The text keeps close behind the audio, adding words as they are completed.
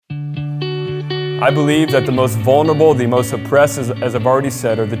I believe that the most vulnerable, the most oppressed, as I've already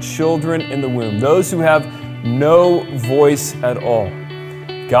said, are the children in the womb, those who have no voice at all.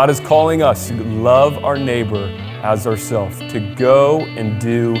 God is calling us to love our neighbor as ourselves, to go and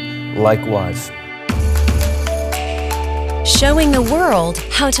do likewise. Showing the world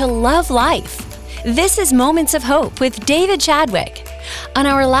how to love life. This is Moments of Hope with David Chadwick. On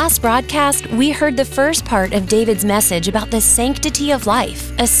our last broadcast, we heard the first part of David's message about the sanctity of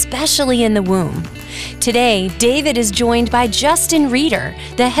life, especially in the womb. Today, David is joined by Justin Reeder,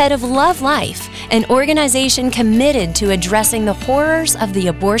 the head of Love Life, an organization committed to addressing the horrors of the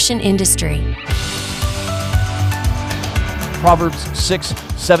abortion industry. Proverbs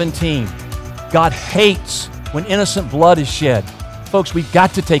 6:17. God hates when innocent blood is shed. Folks, we've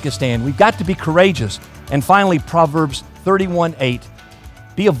got to take a stand. We've got to be courageous. And finally, Proverbs 31:8.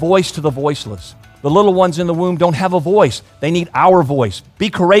 Be a voice to the voiceless. The little ones in the womb don't have a voice. They need our voice. Be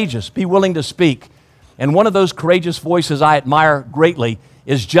courageous. Be willing to speak. And one of those courageous voices I admire greatly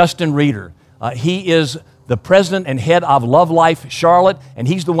is Justin Reeder. He is the president and head of Love Life Charlotte, and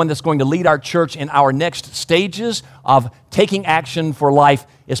he's the one that's going to lead our church in our next stages of taking action for life.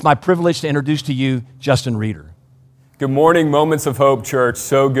 It's my privilege to introduce to you Justin Reeder. Good morning, Moments of Hope Church.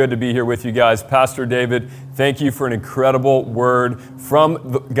 So good to be here with you guys. Pastor David, thank you for an incredible word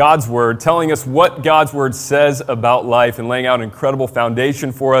from God's Word, telling us what God's Word says about life and laying out an incredible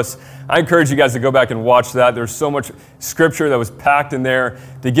foundation for us. I encourage you guys to go back and watch that. There's so much scripture that was packed in there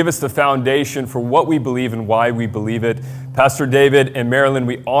to give us the foundation for what we believe and why we believe it. Pastor David and Marilyn,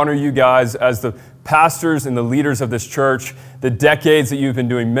 we honor you guys as the pastors and the leaders of this church, the decades that you've been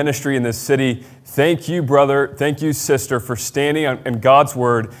doing ministry in this city. Thank you, brother. Thank you, sister, for standing in God's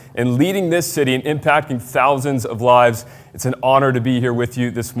Word and leading this city and impacting thousands of lives. It's an honor to be here with you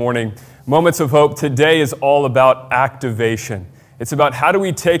this morning. Moments of Hope today is all about activation. It's about how do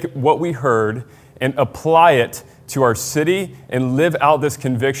we take what we heard and apply it to our city and live out this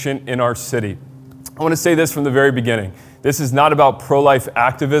conviction in our city. I want to say this from the very beginning. This is not about pro-life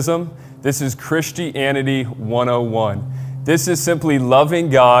activism. This is Christianity 101. This is simply loving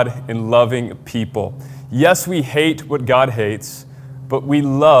God and loving people. Yes, we hate what God hates, but we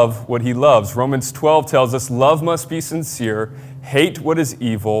love what He loves. Romans 12 tells us love must be sincere, hate what is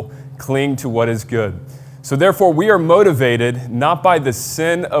evil, cling to what is good. So therefore, we are motivated not by the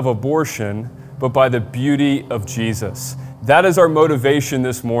sin of abortion, but by the beauty of Jesus. That is our motivation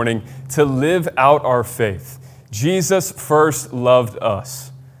this morning, to live out our faith. Jesus first loved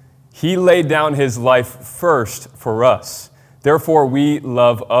us. He laid down His life first for us. Therefore, we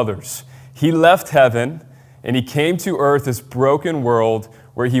love others. He left heaven and He came to earth, this broken world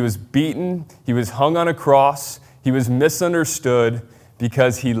where He was beaten, He was hung on a cross, He was misunderstood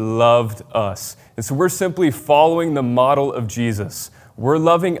because He loved us. And so we're simply following the model of Jesus. We're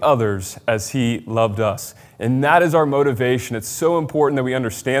loving others as He loved us. And that is our motivation. It's so important that we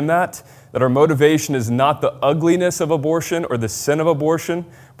understand that our motivation is not the ugliness of abortion or the sin of abortion,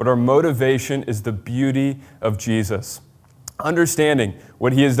 but our motivation is the beauty of Jesus. Understanding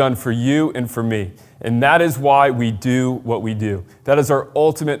what He has done for you and for me. And that is why we do what we do. That is our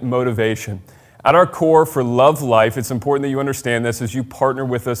ultimate motivation. At our core for Love Life, it's important that you understand this as you partner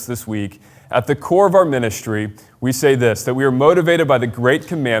with us this week. At the core of our ministry, we say this, that we are motivated by the Great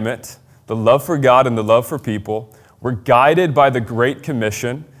Commandment, the love for God and the love for people. We're guided by the Great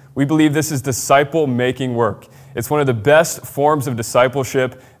Commission. We believe this is disciple-making work. It's one of the best forms of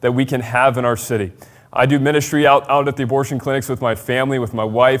discipleship that we can have in our city. I do ministry out at the abortion clinics with my family, with my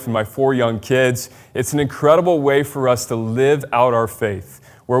wife and my 4 young kids. It's an incredible way for us to live out our faith,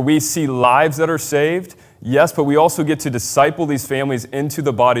 where we see lives that are saved, yes, but we also get to disciple these families into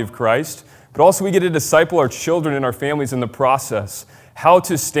the body of Christ, but also we get to disciple our children and our families in the process, how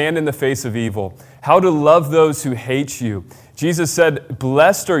to stand in the face of evil, how to love those who hate you. Jesus said,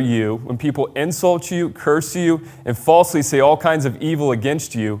 blessed are you when people insult you, curse you, and falsely say all kinds of evil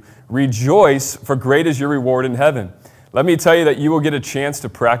against you. Rejoice, for great is your reward in heaven. Let me tell you that you will get a chance to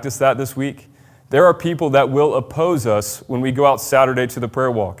practice that this week. There are people that will oppose us when we go out Saturday to the prayer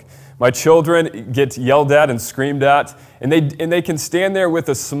walk. My children get yelled at and screamed at, and they can stand there with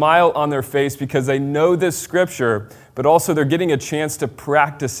a smile on their face because they know this scripture, but also they're getting a chance to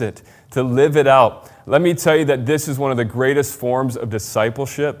practice it, to live it out. Let me tell you that this is one of the greatest forms of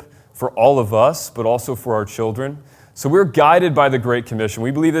discipleship for all of us, but also for our children. So we're guided by the Great Commission. We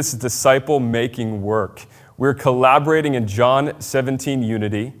believe this is disciple-making work. We're collaborating in John 17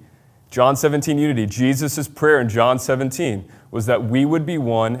 unity. John 17 unity, Jesus' prayer in John 17 was that we would be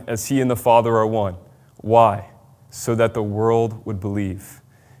one as He and the Father are one. Why? So that the world would believe.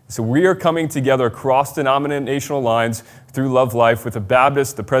 So we are coming together across denominational lines through Love Life with the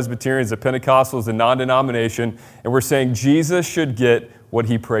Baptists, the Presbyterians, the Pentecostals, the non-denomination, and we're saying Jesus should get what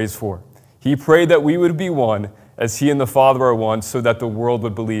he prays for. He prayed that we would be one as he and the Father are one so that the world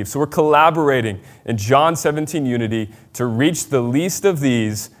would believe. So we're collaborating in John 17 unity to reach the least of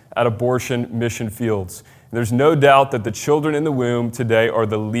these at abortion mission fields. And there's no doubt that the children in the womb today are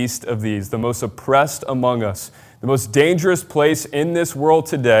the least of these, the most oppressed among us. The most dangerous place in this world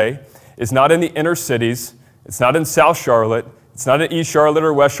today is not in the inner cities. It's not in South Charlotte. It's not in East Charlotte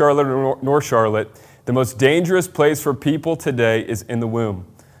or West Charlotte or North Charlotte. The most dangerous place for people today is in the womb.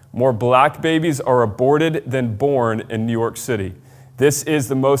 More black babies are aborted than born in New York City. This is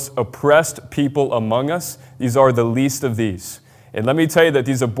the most oppressed people among us. These are the least of these. And let me tell you that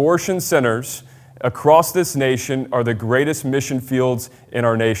these abortion centers across this nation are the greatest mission fields in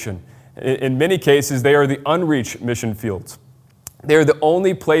our nation. In many cases, they are the unreached mission fields. They are the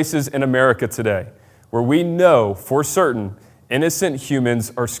only places in America today where we know for certain innocent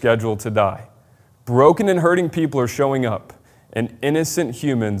humans are scheduled to die. Broken and hurting people are showing up, and innocent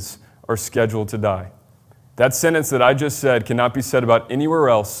humans are scheduled to die. That sentence that I just said cannot be said about anywhere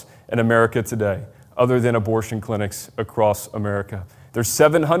else in America today other than abortion clinics across America. There's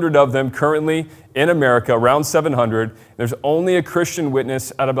 700 of them currently in America, around 700. There's only a Christian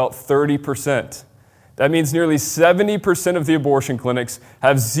witness at about 30%. That means nearly 70% of the abortion clinics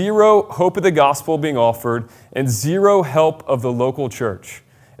have zero hope of the gospel being offered and zero help of the local church.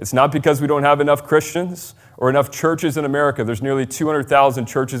 It's not because we don't have enough Christians or enough churches in America. There's nearly 200,000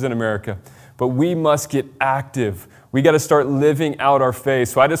 churches in America. But we must get active. We got to start living out our faith.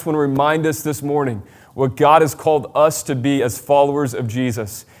 So I just want to remind us this morning what God has called us to be as followers of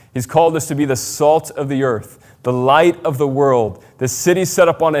Jesus. He's called us to be the salt of the earth, the light of the world, the city set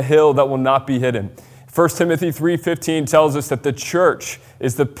up on a hill that will not be hidden. 1 Timothy 3:15 tells us that the church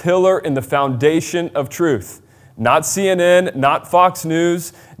is the pillar and the foundation of truth. Not CNN, not Fox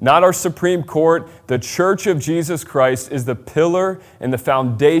News, not our Supreme Court. The Church of Jesus Christ is the pillar and the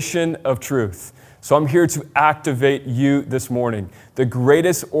foundation of truth. So I'm here to activate you this morning. The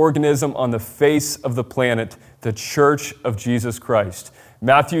greatest organism on the face of the planet, the Church of Jesus Christ.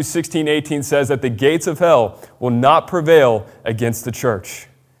 Matthew 16:18 says that the gates of hell will not prevail against the church.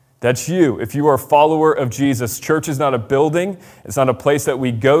 That's you. If you are a follower of Jesus, church is not a building. It's not a place that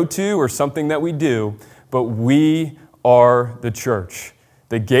we go to or something that we do, but we are the church.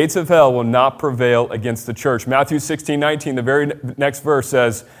 The gates of hell will not prevail against the church. Matthew 16:19, the very next verse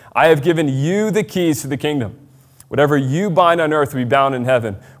says, I have given you the keys to the kingdom. Whatever you bind on earth will be bound in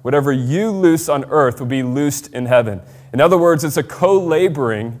heaven. Whatever you loose on earth will be loosed in heaven. In other words, it's a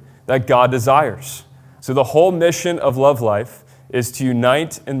co-laboring that God desires. So the whole mission of Love Life is to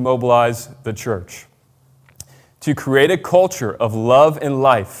unite and mobilize the church, to create a culture of love and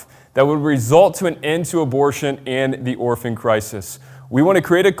life that would result to an end to abortion and the orphan crisis. We want to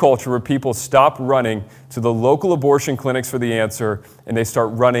create a culture where people stop running to the local abortion clinics for the answer and they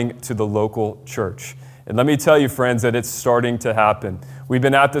start running to the local church. And let me tell you, friends, that it's starting to happen. We've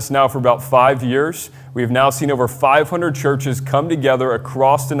been at this now for about 5 years. We've now seen over 500 churches come together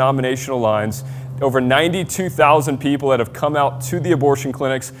across denominational lines, over 92,000 people that have come out to the abortion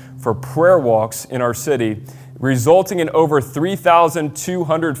clinics for prayer walks in our city, resulting in over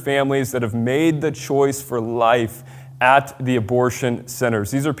 3,200 families that have made the choice for life at the abortion centers.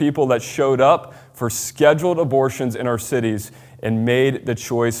 These are people that showed up for scheduled abortions in our cities and made the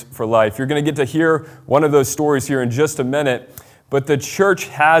choice for life. You're going to get to hear one of those stories here in just a minute, but the church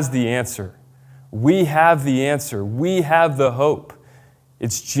has the answer. We have the answer. We have the hope.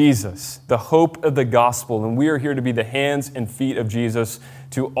 It's Jesus, the hope of the gospel, and we are here to be the hands and feet of Jesus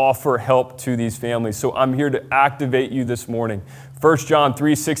to offer help to these families. So I'm here to activate you this morning. 1 John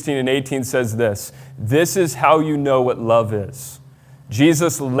 3:16 and 18 says this, this is how you know what love is.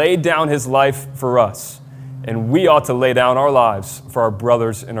 Jesus laid down his life for us, and we ought to lay down our lives for our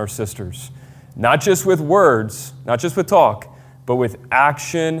brothers and our sisters. Not just with words, not just with talk, but with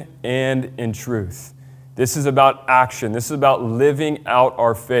action and in truth. This is about action. This is about living out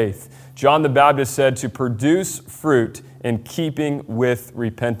our faith. John the Baptist said to produce fruit in keeping with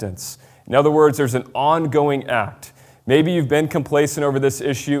repentance. In other words, there's an ongoing act. Maybe you've been complacent over this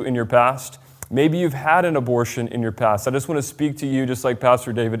issue in your past. Maybe you've had an abortion in your past. I just want to speak to you just like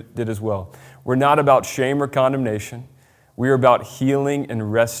Pastor David did as well. We're not about shame or condemnation. We are about healing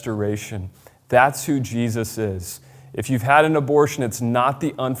and restoration. That's who Jesus is. If you've had an abortion, it's not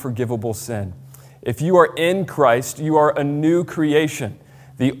the unforgivable sin. If you are in Christ, you are a new creation.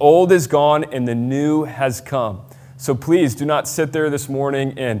 The old is gone and the new has come. So please do not sit there this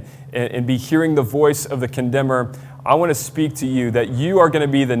morning and be hearing the voice of the condemner. I want to speak to you that you are going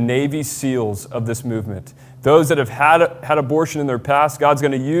to be the Navy SEALs of this movement. Those that have had abortion in their past, God's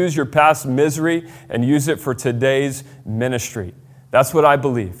going to use your past misery and use it for today's ministry. That's what I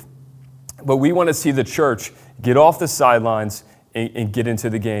believe. But we want to see the church get off the sidelines and get into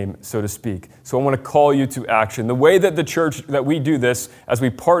the game, so to speak. So I want to call you to action. The way that that we do this as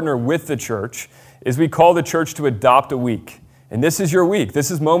we partner with the church is we call the church to adopt a week. And this is your week. This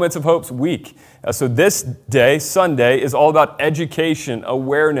is Moments of Hope's week. So this day, Sunday, is all about education,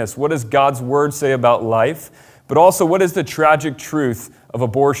 awareness. What does God's word say about life? But also, what is the tragic truth of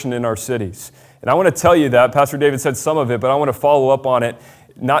abortion in our cities? And I want to tell you that. Pastor David said some of it, but I want to follow up on it.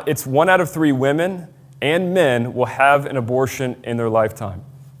 It's 1 out of 3 women and men will have an abortion in their lifetime.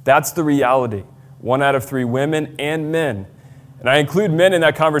 That's the reality. 1 out of 3 women and men. And I include men in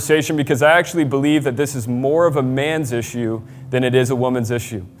that conversation because I actually believe that this is more of a man's issue than it is a woman's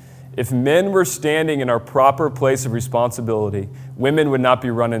issue. If men were standing in our proper place of responsibility, women would not be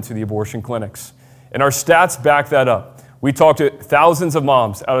run into the abortion clinics. And our stats back that up. We talked to thousands of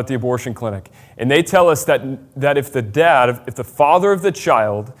moms out at the abortion clinic, and they tell us that if the father of the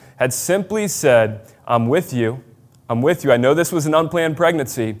child had simply said, I'm with you, I know this was an unplanned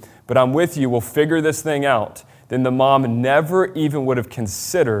pregnancy, but I'm with you, we'll figure this thing out, then the mom never even would have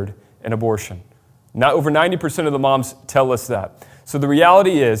considered an abortion. Not over 90% of the moms tell us that. So the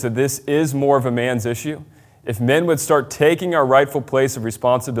reality is that this is more of a man's issue. If men would start taking our rightful place of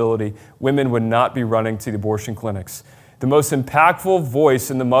responsibility, women would not be running to the abortion clinics. The most impactful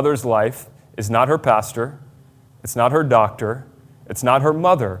voice in the mother's life is not her pastor, it's not her doctor, it's not her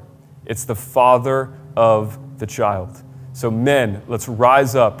mother, it's the father of the child. So men, let's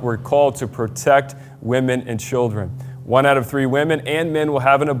rise up. We're called to protect women and children. 1 out of 3 women and men will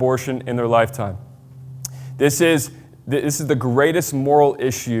have an abortion in their lifetime. This is the greatest moral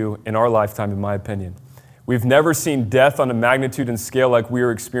issue in our lifetime, in my opinion. We've never seen death on a magnitude and scale like we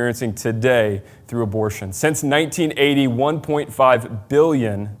are experiencing today through abortion. Since 1980, 1.5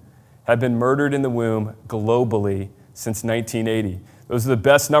 billion have been murdered in the womb globally since 1980. Those are the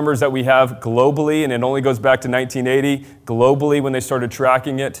best numbers that we have globally, and it only goes back to 1980. Globally, when they started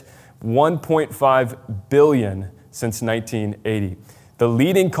tracking it, 1.5 billion since 1980. The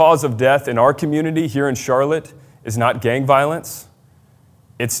leading cause of death in our community here in Charlotte is not gang violence.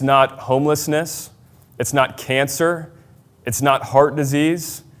 It's not homelessness. It's not cancer. It's not heart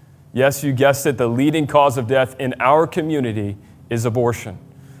disease. Yes, you guessed it, the leading cause of death in our community is abortion.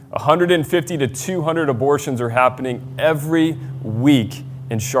 150 to 200 abortions are happening every week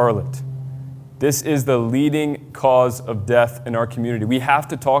in Charlotte. This is the leading cause of death in our community. We have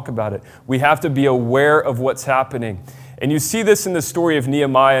to talk about it. We have to be aware of what's happening. And you see this in the story of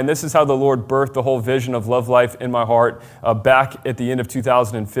Nehemiah, and this is how the Lord birthed the whole vision of Love Life in my heart back at the end of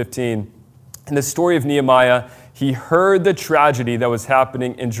 2015. In the story of Nehemiah, he heard the tragedy that was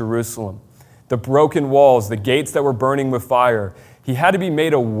happening in Jerusalem. The broken walls, the gates that were burning with fire. He had to be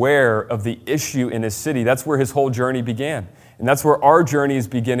made aware of the issue in his city. That's where his whole journey began. And that's where our journey is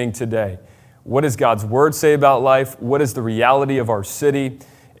beginning today. What does God's word say about life? What is the reality of our city?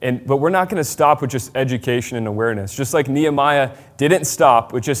 But we're not going to stop with just education and awareness. Just like Nehemiah didn't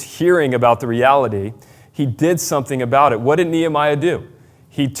stop with just hearing about the reality, he did something about it. What did Nehemiah do?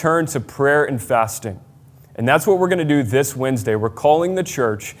 He turned to prayer and fasting. And that's what we're going to do this Wednesday. We're calling the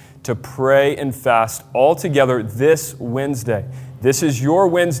church to pray and fast all together this Wednesday. This is your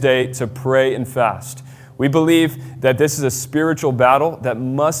Wednesday to pray and fast. We believe that this is a spiritual battle that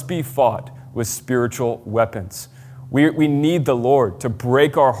must be fought with spiritual weapons. We need the Lord to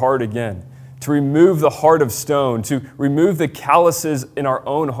break our heart again, to remove the heart of stone, to remove the calluses in our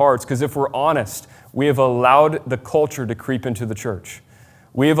own hearts, because if we're honest, we have allowed the culture to creep into the church.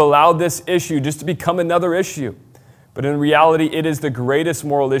 We have allowed this issue just to become another issue. But in reality, it is the greatest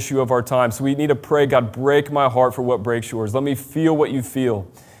moral issue of our time. So we need to pray, God, break my heart for what breaks yours. Let me feel what you feel.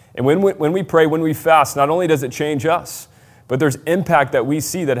 And when we pray, when we fast, not only does it change us, but there's impact that we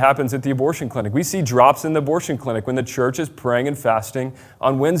see that happens at the abortion clinic. We see drops in the abortion clinic when the church is praying and fasting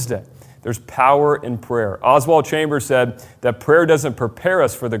on Wednesday. There's power in prayer. Oswald Chambers said that prayer doesn't prepare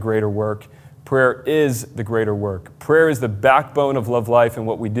us for the greater work. Prayer is the greater work. Prayer is the backbone of Love Life and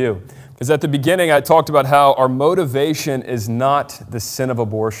what we do. Because at the beginning, I talked about how our motivation is not the sin of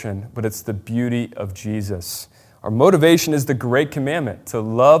abortion, but it's the beauty of Jesus. Our motivation is the great commandment, to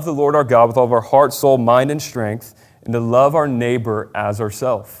love the Lord our God with all of our heart, soul, mind, and strength, and to love our neighbor as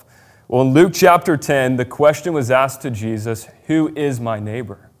ourselves. Well, in Luke chapter 10, the question was asked to Jesus, who is my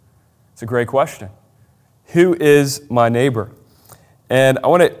neighbor? It's a great question. Who is my neighbor? And I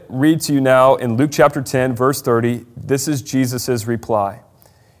want to read to you now in Luke chapter 10, verse 30. This is Jesus' reply.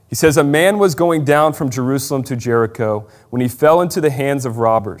 He says, a man was going down from Jerusalem to Jericho when he fell into the hands of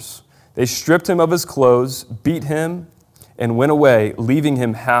robbers. They stripped him of his clothes, beat him, and went away, leaving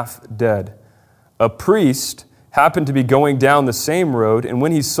him half dead. A priest happened to be going down the same road, and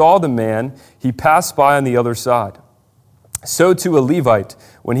when he saw the man, he passed by on the other side. So too a Levite,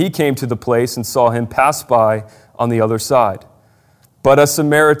 when he came to the place and saw him, pass by on the other side. But a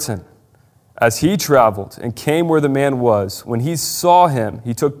Samaritan, as he traveled and came where the man was, when he saw him,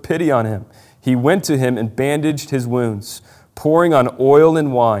 he took pity on him. He went to him and bandaged his wounds, pouring on oil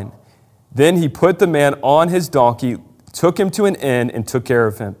and wine. Then he put the man on his donkey, took him to an inn, and took care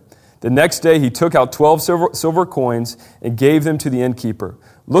of him. The next day he took out 12 silver coins and gave them to the innkeeper.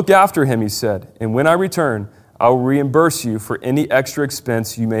 Look after him, he said, and when I return, I will reimburse you for any extra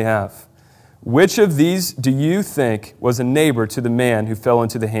expense you may have. Which of these do you think was a neighbor to the man who fell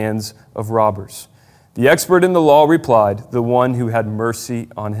into the hands of robbers? The expert in the law replied, the one who had mercy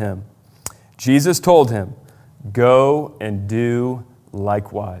on him. Jesus told him, go and do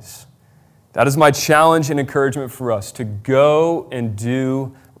likewise. That is my challenge and encouragement for us, to go and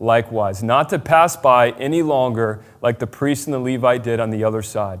do likewise, not to pass by any longer like the priest and the Levite did on the other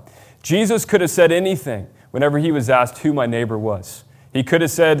side. Jesus could have said anything whenever he was asked who my neighbor was. He could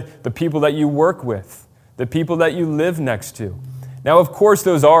have said the people that you work with, the people that you live next to. Now, of course,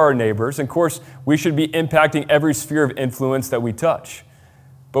 those are our neighbors. And of course, we should be impacting every sphere of influence that we touch.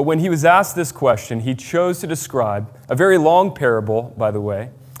 But when he was asked this question, he chose to describe a very long parable, by the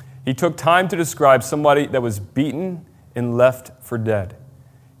way. He took time to describe somebody that was beaten and left for dead.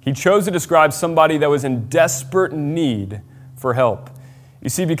 He chose to describe somebody that was in desperate need for help. You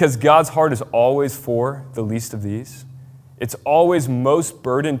see, because God's heart is always for the least of these. It's always most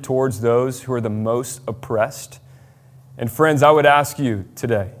burdened towards those who are the most oppressed. And friends, I would ask you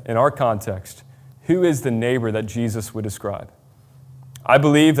today, in our context, who is the neighbor that Jesus would describe? I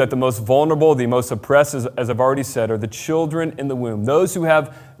believe that the most vulnerable, the most oppressed, as I've already said, are the children in the womb, those who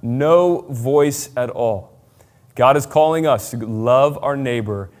have no voice at all. God is calling us to love our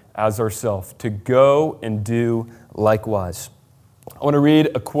neighbor as ourselves, to go and do likewise. I want to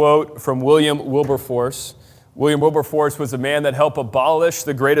read a quote from William Wilberforce. William Wilberforce was a man that helped abolish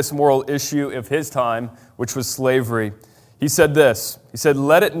the greatest moral issue of his time, which was slavery. He said this, he said,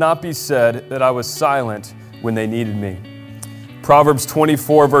 let it not be said that I was silent when they needed me. Proverbs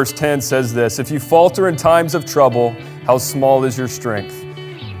 24 verse 10 says this, if you falter in times of trouble, how small is your strength?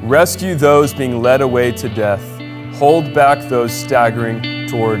 Rescue those being led away to death. Hold back those staggering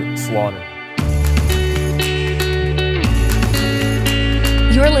toward slaughter.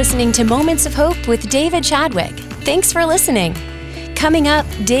 You're listening to Moments of Hope with David Chadwick. Thanks for listening. Coming up,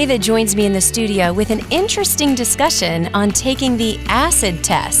 David joins me in the studio with an interesting discussion on taking the acid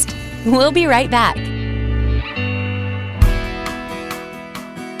test. We'll be right back.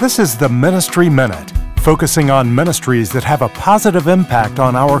 This is the Ministry Minute, focusing on ministries that have a positive impact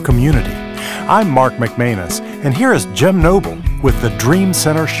on our community. I'm Mark McManus, and here is Jim Noble with the Dream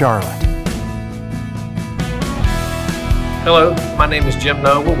Center Charlotte. Hello, my name is Jim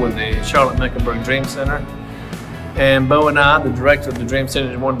Noble with the Charlotte Mecklenburg Dream Center. And Bo and I, the director of the Dream Center,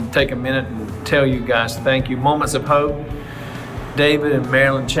 just wanted to take a minute and tell you guys thank you. Moments of Hope, David and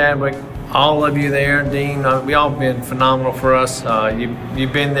Marilyn Chadwick, all of you there, Dean, we all been phenomenal for us.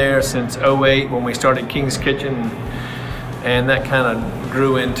 You've been there since 2008 when we started King's Kitchen, and that kind of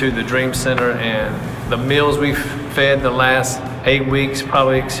grew into the Dream Center, and the meals we've fed the last 8 weeks,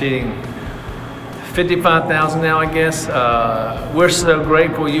 probably exceeding 55,000 now, I guess. We're so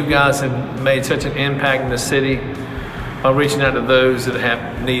grateful you guys have made such an impact in the city by reaching out to those that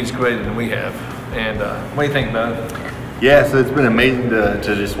have needs greater than we have. And what do you think, Bo? Yeah, so it's been amazing to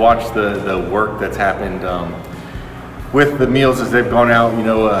just watch the work that's happened with the meals as they've gone out. You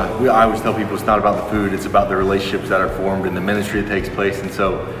know, I always tell people it's not about the food, it's about the relationships that are formed and the ministry that takes place. And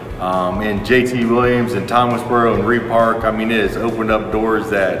so in JT Williams and Thomasboro and Reed Park, I mean, it has opened up doors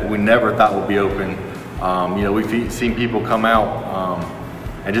that we never thought would be open. You know, we've seen people come out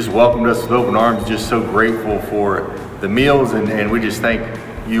and just welcomed us with open arms, just so grateful for the meals, and we just thank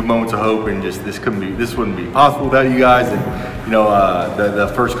you, Moments of Hope, and just this wouldn't be possible without you guys. And you know,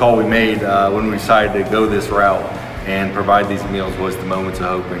 the first call we made when we decided to go this route and provide these meals was the Moments of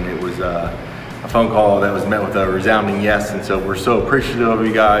Hope, and it was a phone call that was met with a resounding yes. And so we're so appreciative of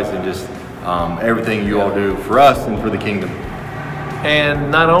you guys and just everything you all do for us and for the kingdom.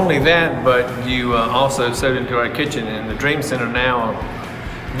 And not only that, but you also sewed into our kitchen, and the Dream Center now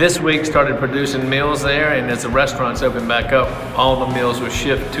this week started producing meals there, and as the restaurants open back up, all the meals will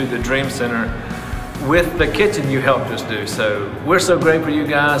shift to the Dream Center with the kitchen you helped us do. So we're so grateful for you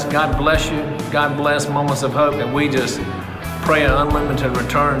guys. God bless you. God bless Moments of Hope, and we just pray an unlimited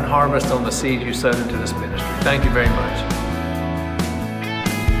return harvest on the seeds you sowed into this ministry. Thank you very much.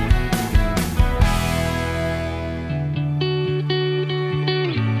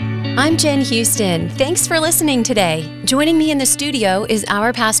 I'm Jen Houston. Thanks for listening today. Joining me in the studio is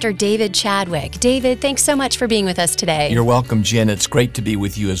our pastor, David Chadwick. David, thanks so much for being with us today. You're welcome, Jen. It's great to be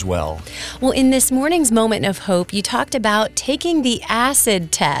with you as well. Well, in this morning's Moment of Hope, you talked about taking the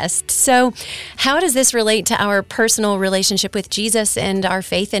acid test. So how does this relate to our personal relationship with Jesus and our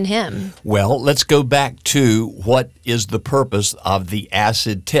faith in Him? Well, let's go back to what is the purpose of the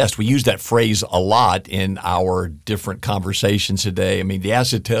acid test. We use that phrase a lot in our different conversations today. I mean, the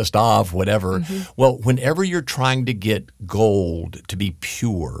acid test off, whatever. Mm-hmm. Well, whenever you're trying to get gold to be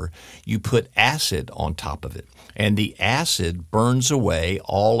pure, you put acid on top of it. And the acid burns away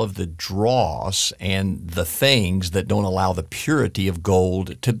all of the dross and the things that don't allow the purity of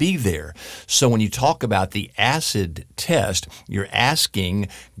gold to be there. So when you talk about the acid test, you're asking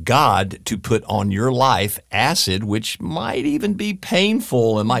God to put on your life acid, which might even be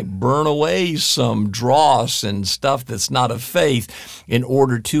painful and might burn away some dross and stuff that's not of faith, in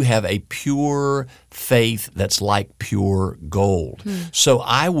order to have a pure faith that's like pure gold. So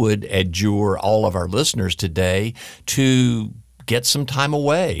I would adjure all of our listeners today to get some time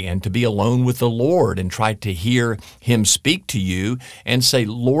away and to be alone with the Lord and try to hear Him speak to you and say,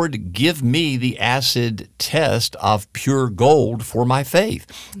 Lord, give me the acid test of pure gold for my faith.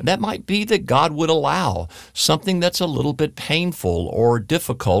 That might be that God would allow something that's a little bit painful or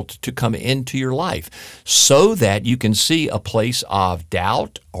difficult to come into your life so that you can see a place of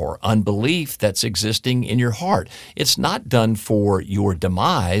doubt or unbelief that's existing in your heart. It's not done for your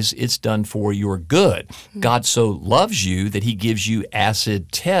demise, it's done for your good. God so loves you that He gives you acid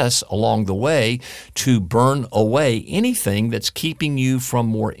tests along the way to burn away anything that's keeping you from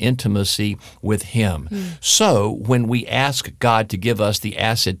more intimacy with Him. So when we ask God to give us the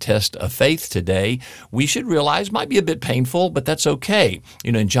acid test of faith today, we should realize it might be a bit painful, but that's okay.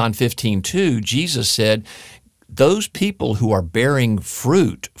 You know, in John 15:2, Jesus said, those people who are bearing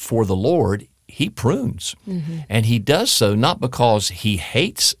fruit for the Lord, He prunes. And He does so not because He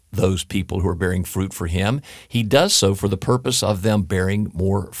hates those people who are bearing fruit for Him. He does so for the purpose of them bearing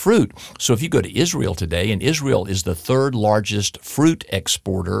more fruit. So if you go to Israel today, and Israel is the third largest fruit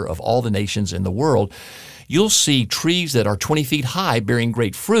exporter of all the nations in the world, you'll see trees that are 20 feet high bearing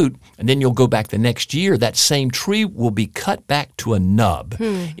great fruit, and then you'll go back the next year, that same tree will be cut back to a nub.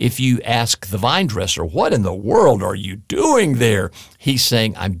 If you ask the vine dresser, what in the world are you doing there? He's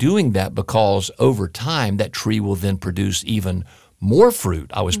saying, I'm doing that because over time that tree will then produce even more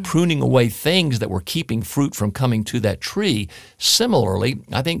fruit. I was pruning away things that were keeping fruit from coming to that tree. Similarly,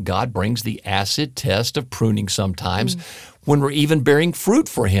 I think God brings the acid test of pruning sometimes when we're even bearing fruit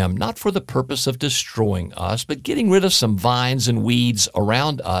for Him, not for the purpose of destroying us, but getting rid of some vines and weeds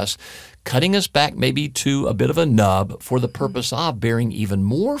around us, cutting us back maybe to a bit of a nub for the purpose of bearing even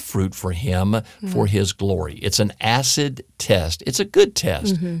more fruit for Him for His glory. It's an acid test. It's a good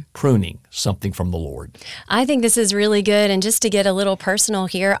test, pruning something from the Lord. I think this is really good. And just to get a little personal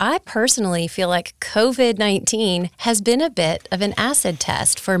here, I personally feel like COVID-19 has been a bit of an acid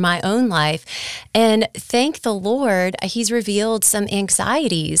test for my own life. And thank the Lord, He's revealed some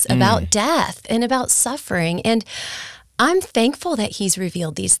anxieties about death and about suffering. And I'm thankful that He's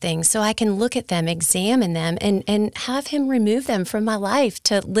revealed these things so I can look at them, examine them, and have Him remove them from my life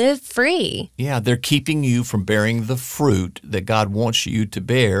to live free. Yeah, they're keeping you from bearing the fruit that God wants you to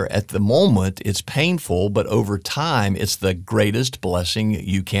bear. At the moment, it's painful, but over time, it's the greatest blessing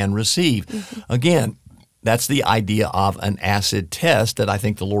you can receive. Again, that's the idea of an acid test that I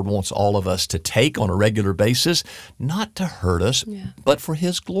think the Lord wants all of us to take on a regular basis, not to hurt us, but for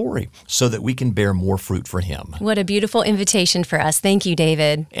His glory, so that we can bear more fruit for Him. What a beautiful invitation for us. Thank you,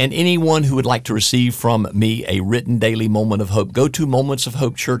 David. And anyone who would like to receive from me a written daily moment of hope, go to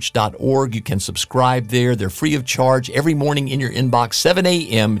momentsofhopechurch.org. You can subscribe there. They're free of charge every morning in your inbox, 7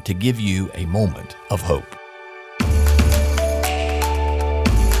 a.m., to give you a moment of hope.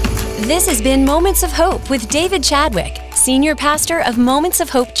 This has been Moments of Hope with David Chadwick, Senior Pastor of Moments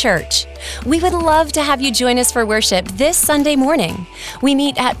of Hope Church. We would love to have you join us for worship this Sunday morning. We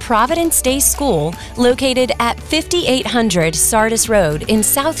meet at Providence Day School, located at 5800 Sardis Road in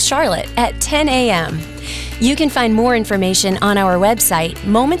South Charlotte at 10 a.m. You can find more information on our website,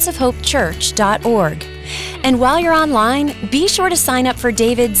 momentsofhopechurch.org. And while you're online, be sure to sign up for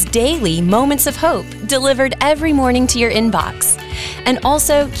David's daily Moments of Hope, delivered every morning to your inbox. And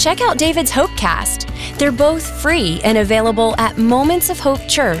also, check out David's Hopecast. They're both free and available at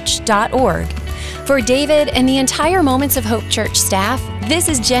momentsofhopechurch.org. For David and the entire Moments of Hope Church staff, this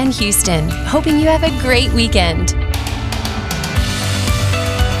is Jen Houston, hoping you have a great weekend.